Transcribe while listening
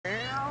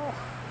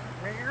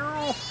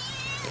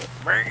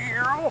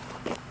Meow.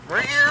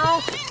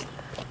 Meow.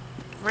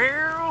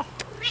 Meow.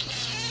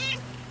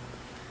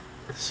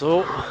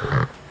 So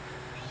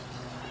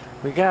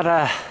we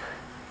gotta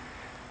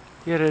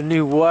get a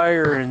new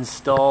wire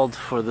installed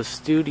for the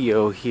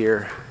studio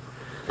here,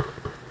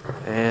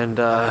 and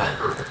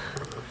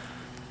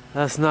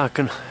that's not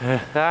gonna,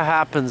 that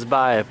happens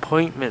by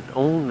appointment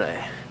only.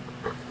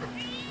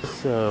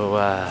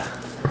 So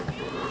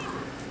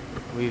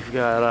we've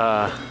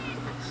got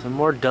some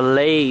more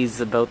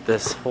delays about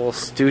this whole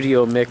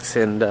studio mix,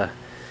 and oh,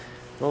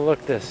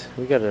 look this,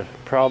 we got a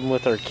problem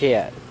with our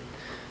cat.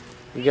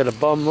 You got a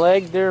bum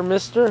leg there,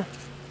 mister?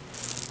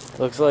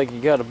 Looks like you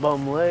got a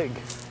bum leg.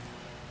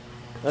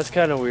 That's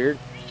kind of weird.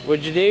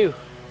 What'd you do?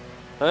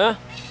 Huh?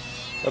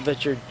 I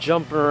bet you're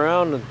jumping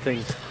around and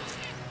things.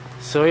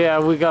 So yeah,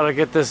 we gotta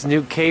get this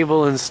new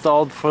cable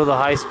installed for the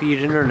high-speed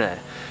internet.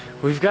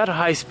 We've got a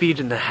high-speed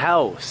in the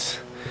house,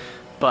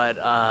 but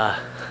I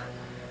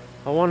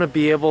want to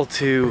be able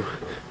to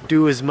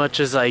do as much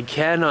as I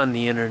can on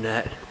the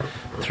internet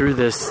through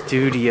this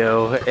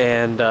studio,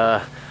 and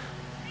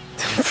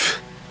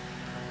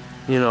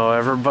you know,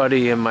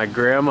 everybody and my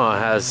grandma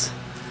has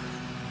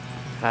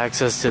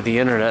access to the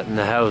internet in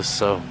the house,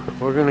 so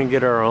we're gonna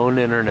get our own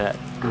internet.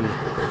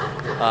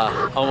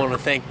 I want to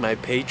thank my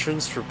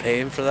patrons for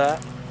paying for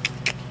that.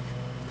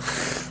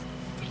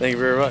 Thank you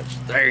very much.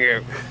 Thank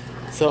you.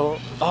 So,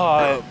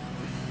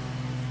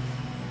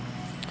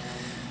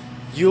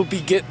 you'll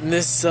be getting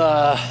this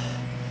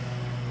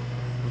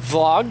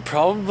vlog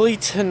probably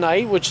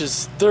tonight, which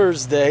is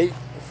Thursday,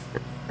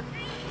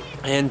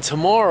 and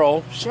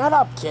tomorrow. Shut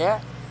up,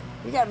 cat.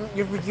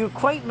 You're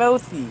quite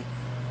mouthy,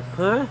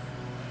 huh?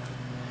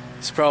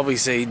 He's probably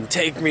saying,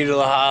 "Take me to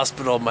the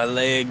hospital. My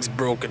leg's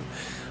broken."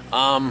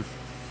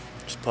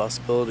 There's a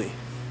possibility.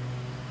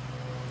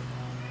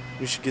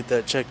 We should get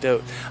that checked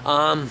out.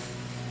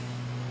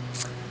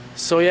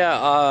 So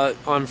yeah,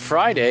 on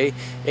Friday,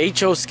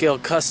 HO Scale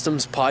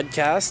Customs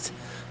podcast,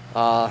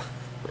 the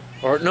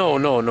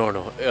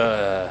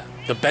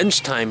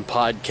Bench Time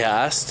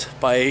podcast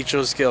by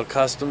HO Scale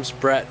Customs,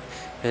 Brett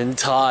and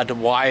Todd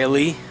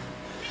Wiley,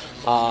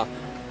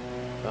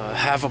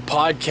 have a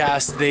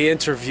podcast. They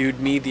interviewed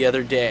me the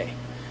other day,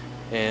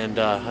 and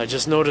I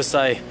just noticed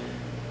I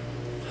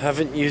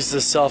haven't used the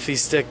selfie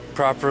stick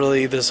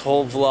properly this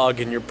whole vlog,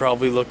 and you're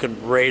probably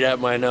looking right at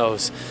my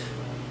nose.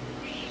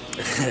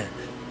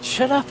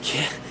 Shut up,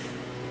 kid.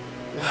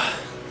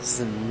 This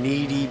is a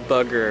needy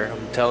bugger,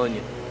 I'm telling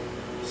you.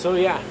 So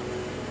yeah,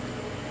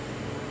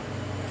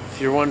 if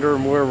you're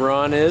wondering where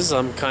Ron is,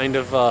 I'm kind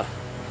of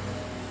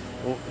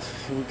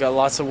we've got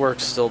lots of work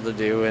still to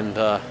do,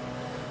 and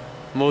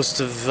most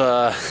of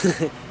the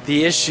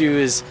issue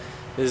is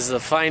the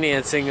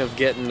financing of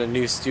getting a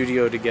new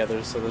studio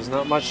together, so there's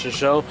not much to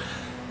show.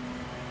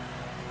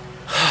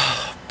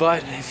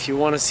 But if you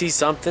want to see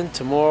something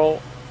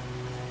tomorrow,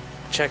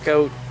 check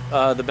out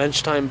the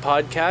Bench Time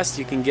podcast.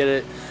 You can get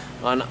it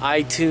on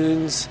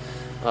iTunes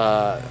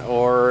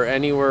or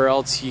anywhere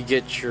else you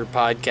get your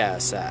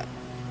podcasts at.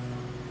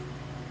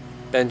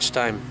 Bench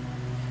Time.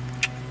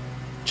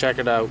 Check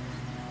it out.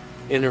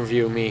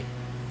 Interview me.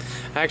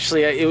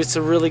 Actually, it was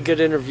a really good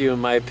interview in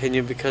my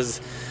opinion,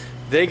 because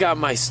they got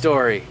my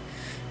story,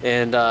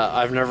 and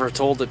I've never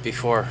told it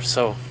before.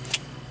 So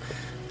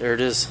there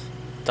it is.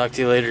 Talk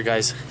to you later,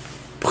 guys.